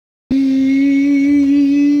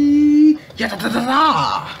Yeah, da, da, da,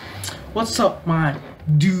 da. What's up, my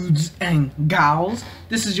dudes and gals?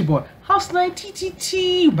 This is your boy House Knight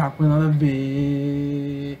TTT back with another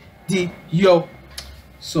video.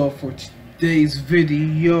 So for today's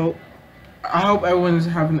video, I hope everyone is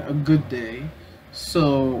having a good day.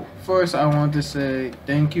 So first, I want to say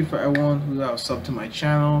thank you for everyone who has subbed to my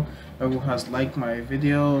channel, everyone who has liked my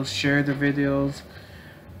videos, shared the videos,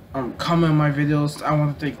 comment my videos. I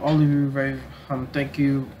want to thank all of you thank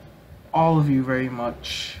you all of you very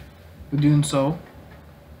much for doing so.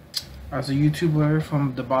 As a YouTuber,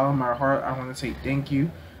 from the bottom of my heart, I want to say thank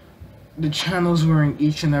you. The channel's growing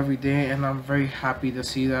each and every day, and I'm very happy to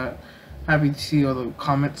see that. Happy to see all the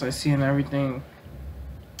comments I see and everything.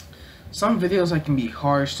 Some videos I can be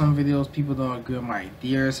harsh, some videos people don't agree with my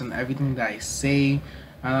ideas and everything that I say,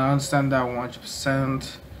 and I understand that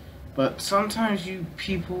 100%. But sometimes you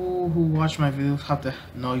people who watch my videos have to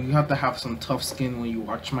know you have to have some tough skin when you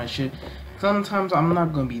watch my shit. Sometimes I'm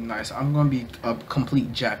not gonna be nice. I'm gonna be a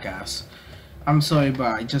complete jackass. I'm sorry,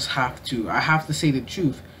 but I just have to. I have to say the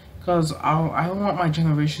truth, cause I don't want my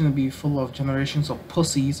generation to be full of generations of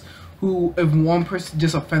pussies who, if one person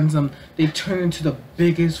just offends them, they turn into the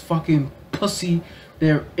biggest fucking pussy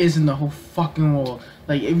there is in the whole fucking world.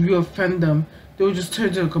 Like, if you offend them, they'll just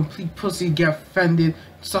turn to a complete pussy, get offended,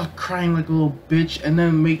 start crying like a little bitch, and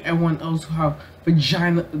then make everyone else who has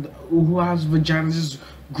vagina just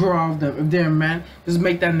grow out of them. If they're a man, just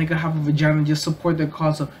make that nigga have a vagina, just support their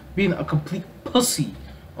cause of being a complete pussy.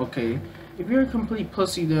 Okay? If you're a complete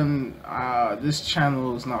pussy, then this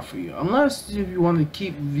channel is not for you. Unless if you want to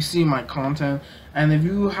keep seeing my content, and if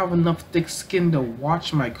you have enough thick skin to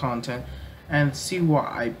watch my content and see what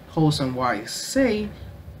I post and what I say,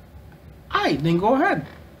 then go ahead.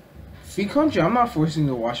 Free country. I'm not forcing you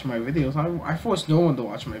to watch my videos. I force no one to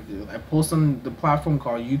watch my videos. I post on the platform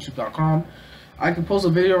called youtube.com. I can post a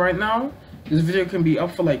video right now. This video can be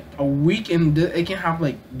up for like a week, and it can have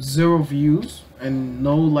like 0 views and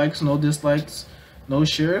no likes, no dislikes, no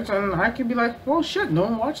shares, and I can be like, well shit, no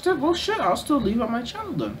one watched it, well shit, I'll still leave on my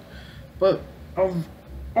channel then. But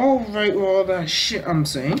alright, with all that shit I'm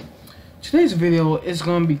saying, today's video is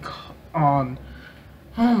gonna be on,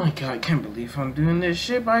 oh my god, I can't believe I'm doing this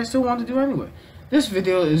shit, but I still want to do it anyway. This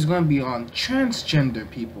video is gonna be on transgender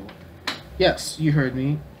people. Yes, you heard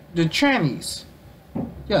me. The trannies.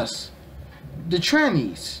 Yes, the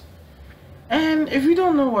trannies. And if you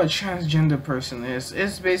don't know what a transgender person is,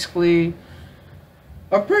 it's basically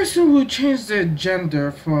a person who changed their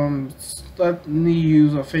gender from, let me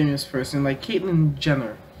use a famous person like Caitlyn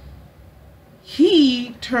Jenner.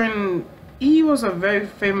 He was a very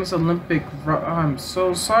famous Olympic, I'm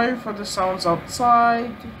so sorry for the sounds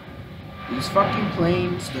outside. These fucking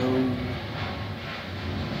planes though.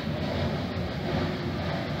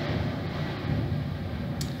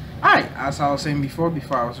 Alright, as I was saying before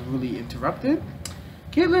I was really interrupted,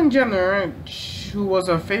 Caitlyn Jenner, who was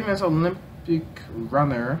a famous Olympic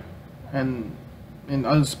runner and in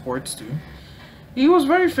other sports too, he was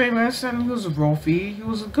very famous and he was wealthy. He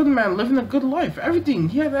was a good man, living a good life.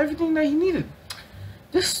 He had everything that he needed.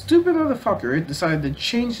 This stupid motherfucker decided to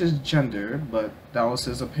change his gender, but that was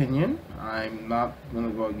his opinion. I'm not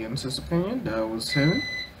gonna go against his opinion. That was him,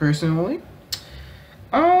 personally.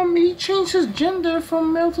 He changed his gender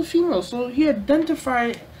from male to female, so he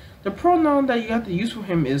identified the pronoun that you have to use for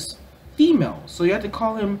him is female, so you have to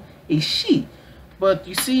call him a she. But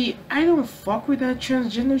you see, I don't fuck with that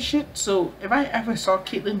transgender shit, so if I ever saw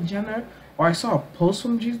Caitlyn Jenner or I saw a post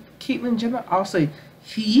from Caitlyn Jenner, I'll say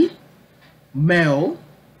he, male,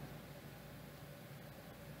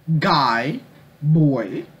 guy,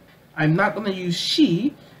 boy. I'm not gonna use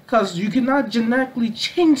she, because you cannot genetically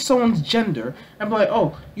change someone's gender and be like,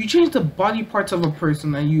 oh, you changed the body parts of a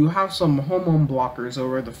person and you have some hormone blockers or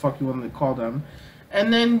whatever the fuck you want to call them,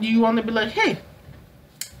 and then you want to be like, hey,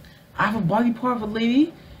 I have a body part of a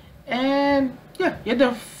lady, and yeah, you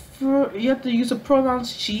have to use the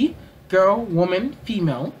pronouns she, girl, woman,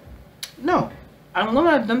 female. No, I'm gonna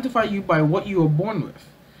identify you by what you were born with.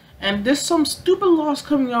 And there's some stupid laws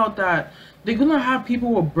coming out that they're gonna have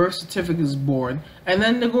people with birth certificates born, and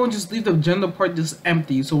then they're gonna just leave the gender part just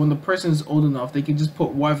empty, so when the person is old enough, they can just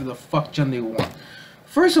put whatever the fuck gender they want.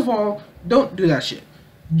 First of all, don't do that shit.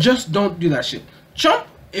 Just don't do that shit. Trump,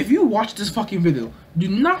 if you watch this fucking video, do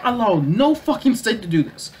not allow no fucking state to do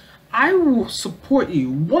this. I will support you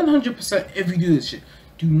 100% if you do this shit.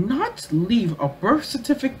 Do not leave a birth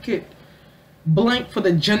certificate blank for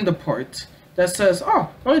the gender part that says, oh,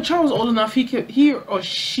 when a child is old enough, he or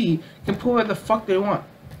she can put whatever the fuck they want.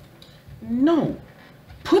 No.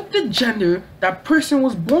 Put the gender that person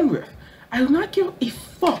was born with. I do not give a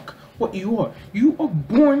fuck what you are. You are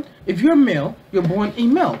born, if you're male, you're born a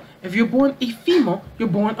male. If you're born a female, you're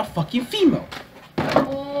born a fucking female.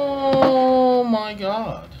 Oh my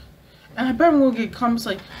god. And I bet we'll get comments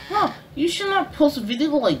like, huh, you should not post a video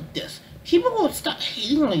like this. People will start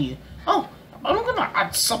hating on you. Oh, I'm gonna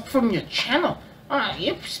unsub from your channel.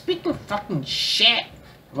 You're speaking fucking shit.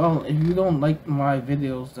 Well, if you don't like my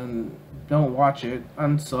videos, then don't watch it,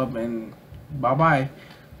 unsub, and bye-bye.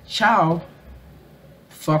 Ciao.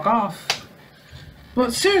 Fuck off.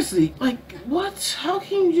 But seriously, like, what? How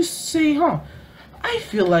can you just say, huh? I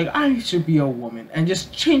feel like I should be a woman and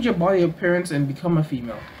just change your body appearance and become a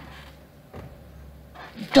female.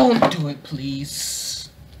 Don't do it, please.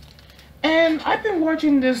 And I've been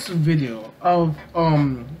watching this video of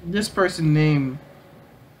this person named,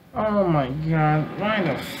 oh my god, why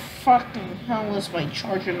the fucking hell is my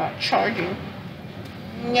charger not charging?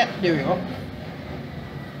 Yep, there we go.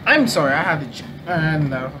 I'm sorry, I had to check.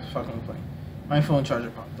 And fucking plane. My phone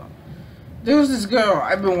charger popped up. There was this girl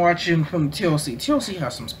I've been watching from TLC. TLC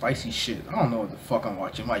has some spicy shit. I don't know what the fuck I'm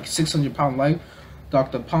watching. Like 600 Pound Life,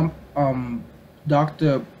 Dr.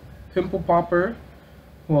 Pimple Popper.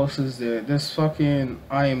 Who else is there? This fucking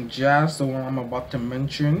I Am Jazz, the one I'm about to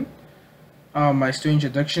mention. My Strange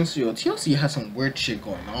Addictions. Yo, TLC has some weird shit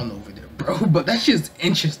going on over there, bro. But that shit's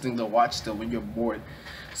interesting to watch still when you're bored.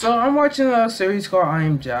 So I'm watching a series called I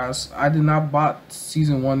Am Jazz. I did not bought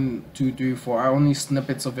season 1, 2, 3, 4. I only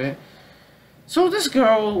snippets of it. So this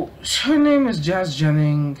girl, her name is Jazz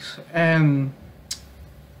Jennings, and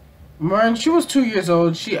when she was 2 years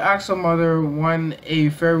old, she asked her mother when a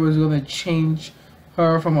fairy was gonna change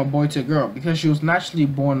her from a boy to a girl, because she was naturally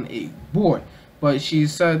born a boy. But she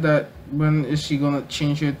said that when is she gonna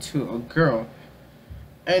change her to a girl?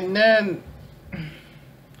 And then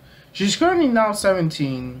she's currently now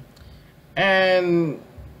 17, and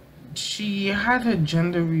she had her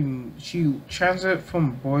gender she transited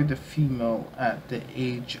from boy to female at the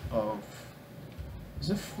age of, is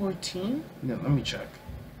it 14? No, let me check.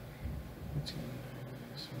 14.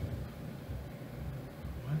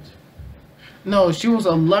 What? No, she was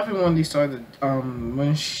 11 when they started.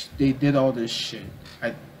 When they did all this shit.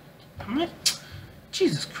 I'm like,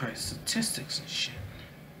 Jesus Christ, statistics and shit.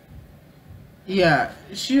 Yeah,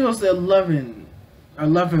 she was 11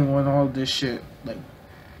 when all this shit, like,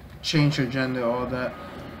 changed her gender, all that.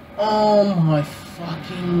 Oh my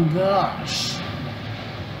fucking gosh.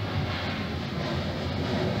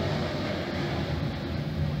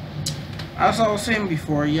 As I was saying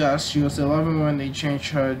before, yes, she was 11 when they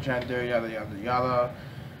changed her gender, yada yada yada.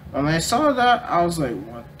 When I saw that, I was like,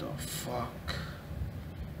 what the fuck?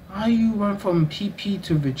 How you went from PP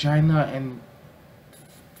to vagina and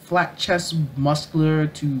flat chest muscular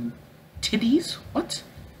to titties? What?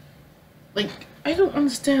 Like, I don't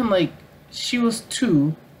understand. Like, she was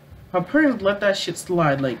 2. Her parents let that shit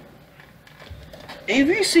slide. Like, if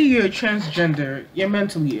you see you're transgender, you're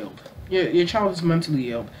mentally ill. Your child is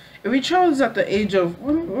mentally ill. If your child is at the age of,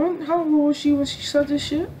 how old was she when she said this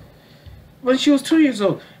shit? When she was 2 years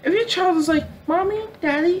old. If your child is like, Mommy,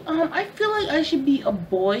 Daddy, I feel like I should be a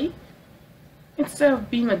boy instead of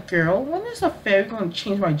being a girl. When is a fairy gonna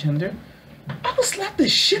change my gender? I would slap the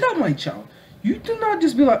shit out of my child. You do not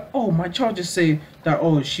just be like, oh, my child just say that,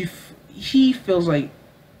 oh, he feels like,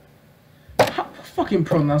 what fucking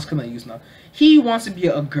pronouns can I use now? He wants to be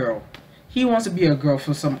a girl. He wants to be a girl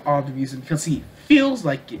for some odd reason because he feels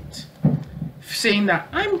like it. Saying that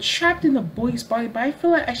I'm trapped in a boy's body, but I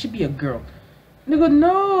feel like I should be a girl. Nigga,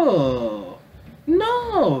 no.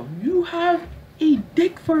 No. You have a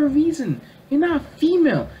dick for a reason. You're not a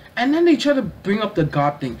female. And then they try to bring up the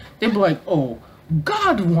God thing. They be like, oh,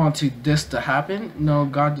 God wanted this to happen. No,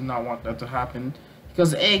 God did not want that to happen.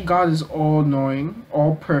 Because A, God is all knowing,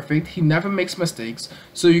 all perfect. He never makes mistakes.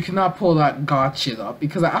 So you cannot pull that God shit up.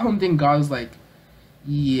 Because I don't think God is like,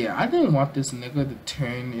 yeah, I didn't want this nigga to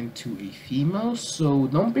turn into a female, so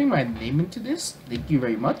don't bring my name into this. Thank you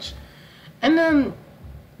very much. And then,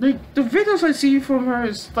 like, the videos I see from her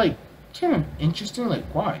is, like, kind of interesting. Like,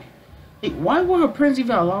 why? Like, why would her parents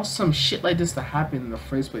even allow some shit like this to happen in the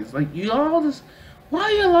first place? Like, you allow this, why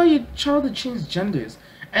you allow your child to change genders?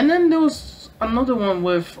 And then there was another one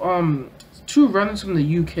with, 2 runners from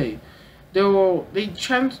the UK. They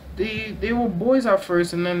were boys at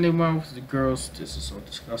first, and then they went with the girls. This is so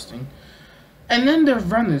disgusting. And then they're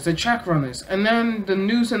runners, they're track runners. And then the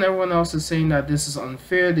news and everyone else is saying that this is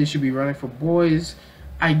unfair. They should be running for boys.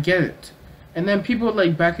 I get it. And then people are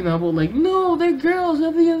like backing up, like, no, they're girls,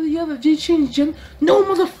 yada yada yada. They change gender. No,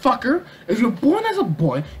 motherfucker. If you're born as a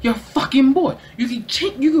boy, you're a fucking boy. You can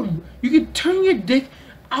change. You can turn your dick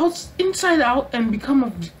out inside out and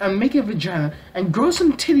and make a vagina and grow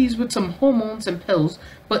some titties with some hormones and pills,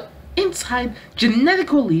 but inside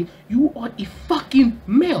genetically you are a fucking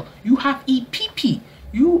male. You have a PP.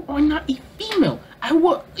 You are not a female. I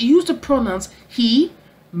will use the pronouns he,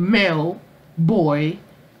 male, boy,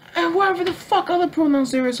 and whatever the fuck other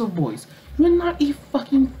pronouns there is for boys. You're not a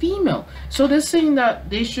fucking female. So they're saying that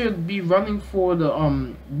they should be running for the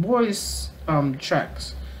boys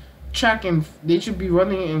track, and they should be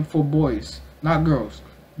running in for boys, not girls.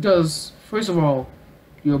 Because first of all,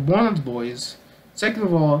 you're born as boys. Second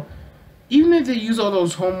of all, even if they use all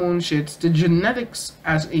those hormone shits, the genetics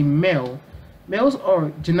as a male, males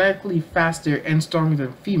are genetically faster and stronger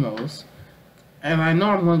than females. And I know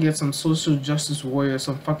I'm gonna get some social justice warrior,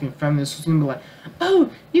 some fucking feminists who's gonna be like, oh,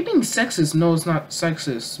 you're being sexist. No, it's not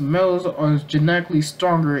sexist. Males are genetically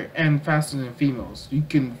stronger and faster than females. You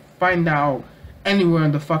can find out anywhere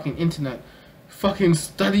on the fucking internet. Fucking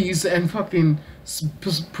studies and fucking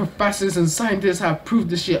professors and scientists have proved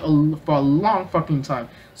this shit for a long fucking time.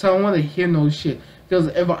 So I don't want to hear no shit. Because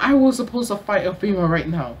if I was supposed to fight a female right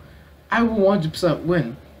now, I will 100%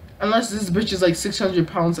 win. Unless this bitch is like 600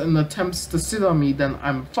 pounds and attempts to sit on me, then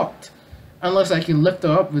I'm fucked. Unless I can lift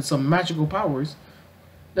her up with some magical powers,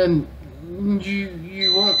 then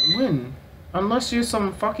you won't win. Unless you're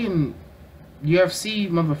some fucking UFC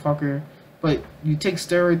motherfucker, but you take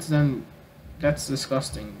steroids, then that's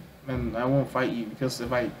disgusting. And I won't fight you, because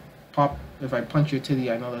if I punch your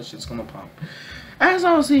titty, I know that shit's gonna pop. As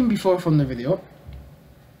I was saying before from the video,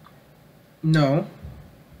 no.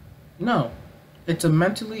 It's a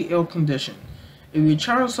mentally ill condition. If your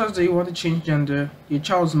child says that you want to change gender, your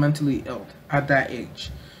child's mentally ill at that age.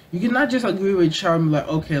 You cannot just agree with your child and be like,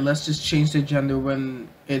 okay, let's just change their gender when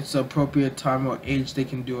it's appropriate time or age they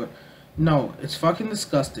can do it. No, it's fucking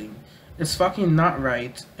disgusting. It's fucking not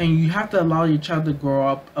right. And you have to allow your child to grow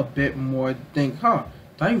up a bit more. Think, huh,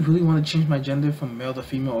 do I really want to change my gender from male to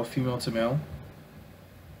female or female to male?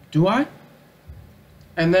 Do I?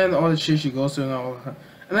 And then all the shit she goes through and all that.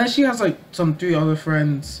 And then she has like some 3 other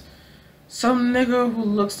friends. Some nigga who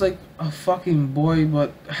looks like a fucking boy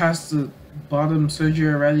but has the bottom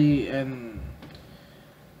surgery already and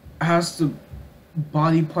has the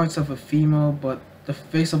body parts of a female but the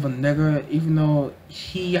face of a nigga, even though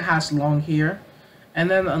he has long hair. And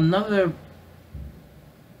then another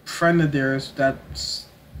friend of theirs that's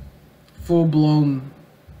full blown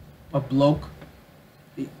a bloke.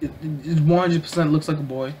 It 100% looks like a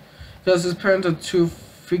boy. Because his parents are too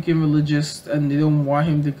freaking religious and they don't want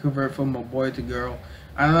him to convert from a boy to girl.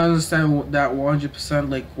 I don't understand that 100%.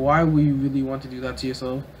 Like, why would you really want to do that to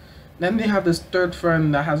yourself? Then they have this third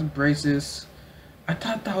friend that has braces. I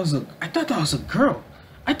thought that was a girl.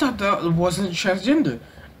 I thought that wasn't transgender.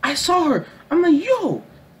 I saw her. I'm like, yo,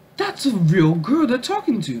 that's a real girl they're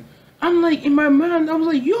talking to. I'm like, in my mind, I was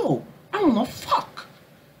like, yo, I don't know, fuck.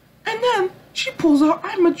 And then she pulls out,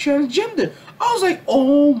 I'm a transgender. I was like,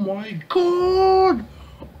 oh my god.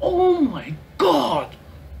 Oh my god.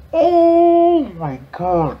 Oh my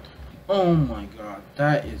god. Oh my god.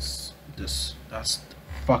 That's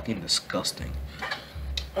fucking disgusting.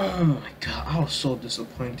 Oh my god. I was so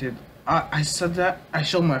disappointed. I said that. I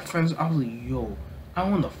showed my friends. I was like, yo, I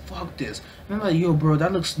wanna fuck this. And they're like, yo, bro,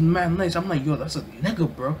 that looks mad nice. I'm like, yo, that's a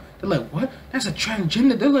nigga, bro. They're like, what? That's a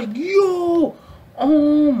transgender. They're like, yo.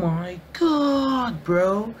 Oh my god,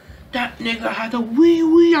 bro. That nigga had a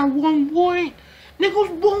wee-wee at one point. Nigga was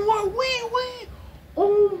born with wee-wee.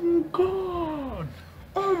 Oh my god.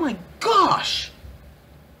 Oh my gosh.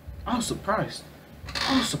 I was surprised.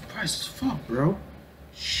 I was surprised as fuck, bro.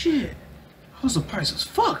 Shit. I was surprised as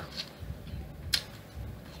fuck.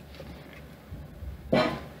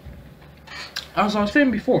 As I was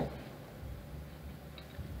saying before,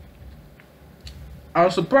 I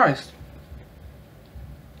was surprised.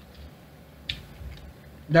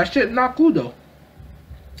 That shit not cool though.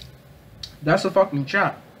 That's a fucking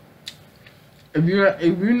trap. If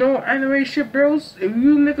you know anime shit, bros, if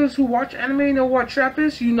you niggas who watch anime know what trap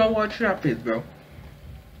is, you know what trap is, bro.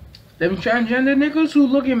 Them transgender niggas who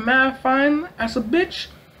looking mad fine as a bitch,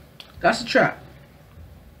 that's a trap.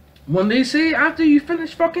 When they say after you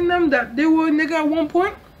finish fucking them that they were a nigga at one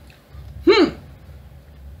point,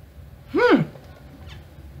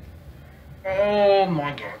 oh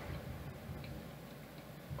my god.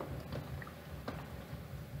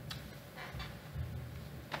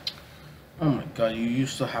 Oh my god, you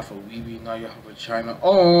used to have a weebie, now you have a China.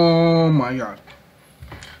 Oh my god.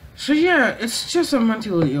 So yeah, it's just a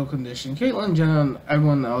mentally ill condition. Caitlyn Jenner and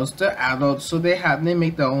everyone else, they're adults, so they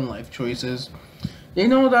make their own life choices. They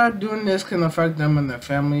know that doing this can affect them and their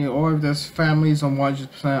family, or if there's families on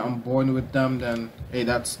 100% on board with them, then hey,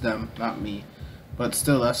 that's them, not me. But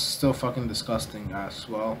still, that's still fucking disgusting as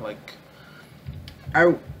well. Like,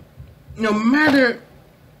 no matter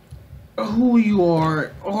who you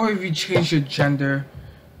are, or if you change your gender,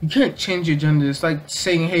 you can't change your gender. It's like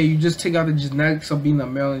saying, hey, you just take out the genetics of being a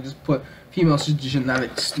male and just put female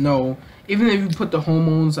genetics. No, even if you put the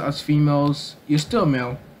hormones as females, you're still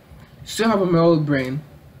male. You still have a male brain,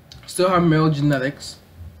 still have male genetics.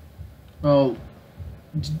 Well,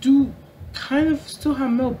 you do kind of still have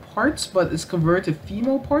male parts, but it's converted to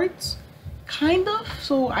female parts, kind of.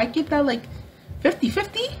 So I get that, like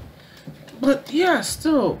 50-50. But yeah,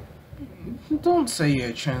 still, don't say you're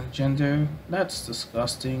transgender. That's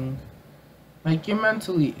disgusting. Like, you're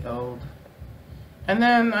mentally ill. And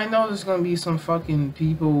then I know there's gonna be some fucking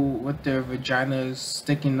people with their vaginas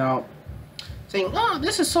sticking out saying, oh,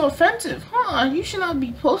 this is so offensive. You should not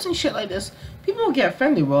be posting shit like this. People will get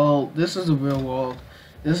offended. Well, this is the real world.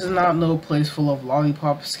 This is not no place full of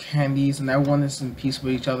lollipops, candies, and everyone is in peace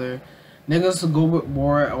with each other. Niggas go with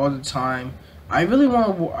war all the time. I really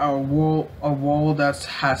want a world that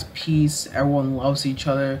has peace. Everyone loves each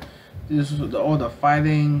other. This is all the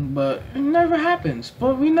fighting, but it never happens.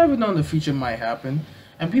 But we never know the future might happen,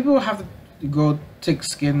 and people have to go take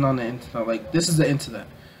skin on the internet. Like, this is the internet.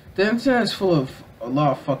 The internet is full of a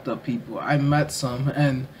lot of fucked up people. I met some,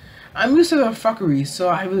 and I'm used to their fuckery, so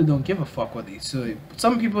I really don't give a fuck what they say.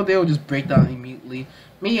 Some people, they will just break down immediately.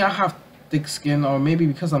 Me, I have thick skin, or maybe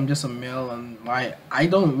because I'm just a male and I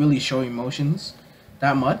don't really show emotions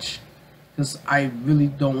that much, because I really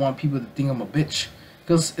don't want people to think I'm a bitch.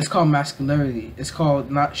 Because it's called masculinity. It's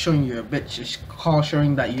called not showing you're a bitch. It's called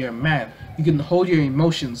showing that you're a man. You can hold your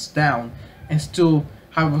emotions down and still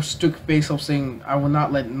have a strict face of saying, I will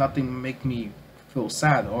not let nothing make me feel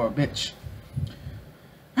sad or a bitch.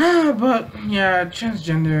 But yeah,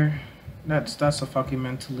 transgender, that's a fucking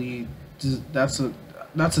mentally, that's a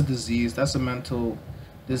disease. That's a mental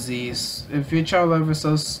disease. If your child ever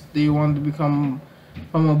says they want to become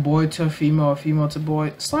from a boy to a female or female to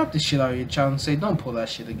boy, slap the shit out of your child and say, don't pull that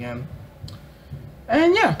shit again.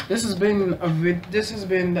 And yeah, this has been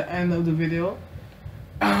the end of the video.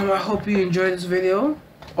 I hope you enjoyed this video.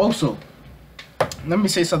 Also, let me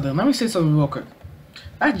say something real quick.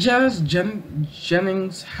 That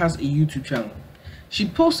Jennings has a YouTube channel. She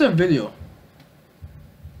posted a video.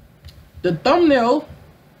 The thumbnail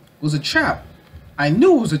was a trap. I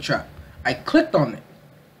knew it was a trap. I clicked on it.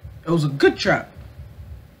 It was a good trap.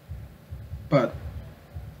 But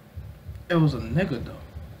it was a nigga though.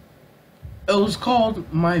 It was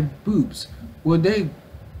called My Boobs. Were they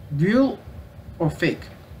real or fake?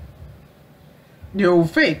 They were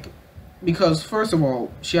fake because, first of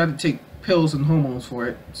all, she had to take pills and hormones for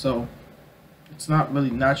it, so it's not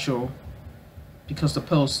really natural because the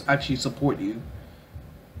pills actually support you.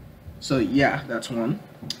 So yeah, that's one.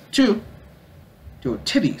 Two, there were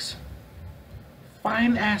titties.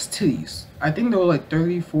 Fine ass titties. I think they were like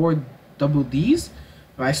 34 double D's.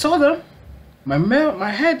 When I saw them,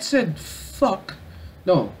 my head said fuck.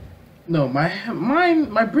 No,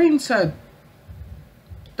 my brain said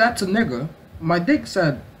that's a nigga. My dick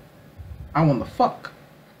said I want to fuck.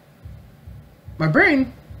 My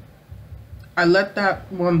brain, I let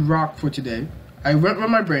that one rock for today. I went with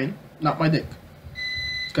my brain, not my dick,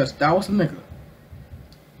 because that was a nigga.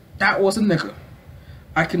 That was a nigga.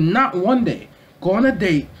 I cannot one day go on a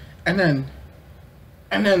date and then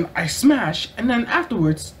I smash, and then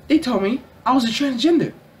afterwards they tell me I was a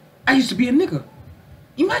transgender. I used to be a nigga.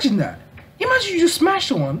 Imagine that. Imagine you just smash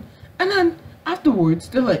someone and then afterwards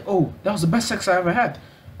they're like, oh, that was the best sex I ever had.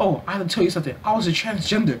 Oh, I have to tell you something. I was a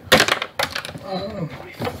transgender. Oh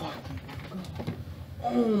my fucking god.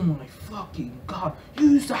 Oh my fucking god. You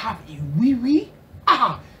used to have a wee-wee?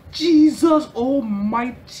 Ah, Jesus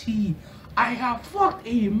almighty. I have fucked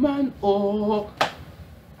a man, oh.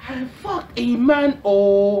 I have fucked a man,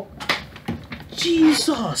 oh.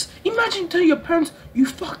 Jesus. Imagine telling your parents you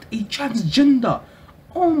fucked a transgender.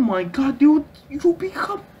 Oh my god, you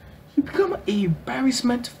become an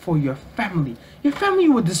embarrassment for your family. Your family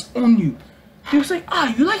will disown you. They'll say,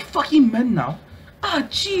 ah, you like fucking men now? Ah,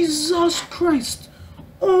 Jesus Christ.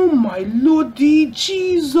 Oh my Lordy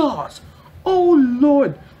Jesus. Oh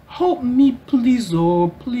Lord, help me please, oh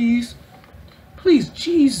please. Please,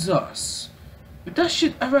 Jesus. If that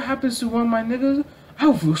shit ever happens to one of my niggas, I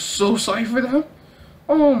will feel so sorry for them.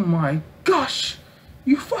 Oh my gosh.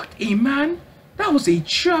 You fucked a man? That was a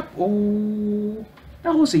trap. Oh,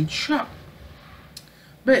 that was a trap.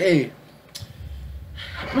 But hey,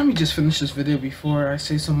 let me just finish this video before I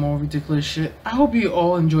say some more ridiculous shit. I hope you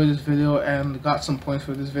all enjoyed this video and got some points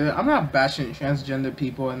for this video. I'm not bashing transgender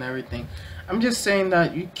people and everything. I'm just saying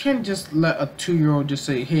that you can't just let a 2-year-old just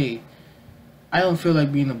say, hey, I don't feel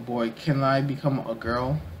like being a boy. Can I become a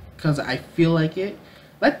girl? Because I feel like it.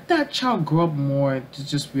 Let that child grow up more to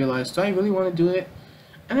just realize, do I really want to do it?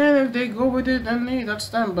 And then if they go with it, then hey, that's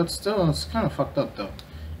them. But still, it's kind of fucked up though.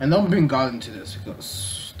 And don't bring God into this,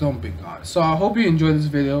 because don't bring God. So I hope you enjoyed this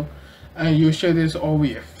video, and you'll share this all with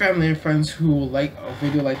your family and friends who will like a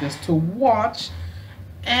video like this to watch.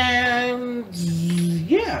 And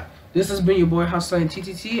yeah, this has been your boy Hustler and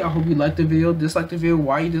TTT. I hope you liked the video, disliked the video,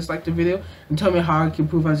 why you disliked the video, and tell me how I can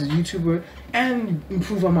improve as a YouTuber and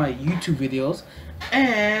improve on my YouTube videos.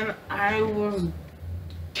 And I will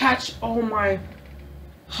catch all my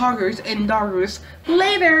hoggers and doggers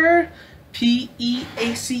later.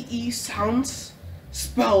 P-E-A-C-E sounds,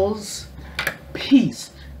 spells,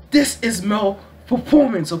 peace. This is male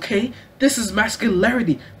performance, okay? This is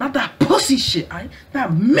masculinity, not that pussy shit,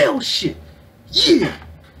 that male shit. Yeah!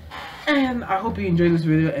 And I hope you enjoyed this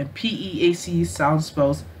video, and P-E-A-C-E sounds,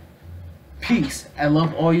 spells, peace. I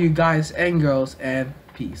love all you guys and girls, and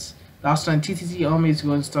peace. Last time TTT always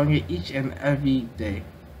going stronger each and every day.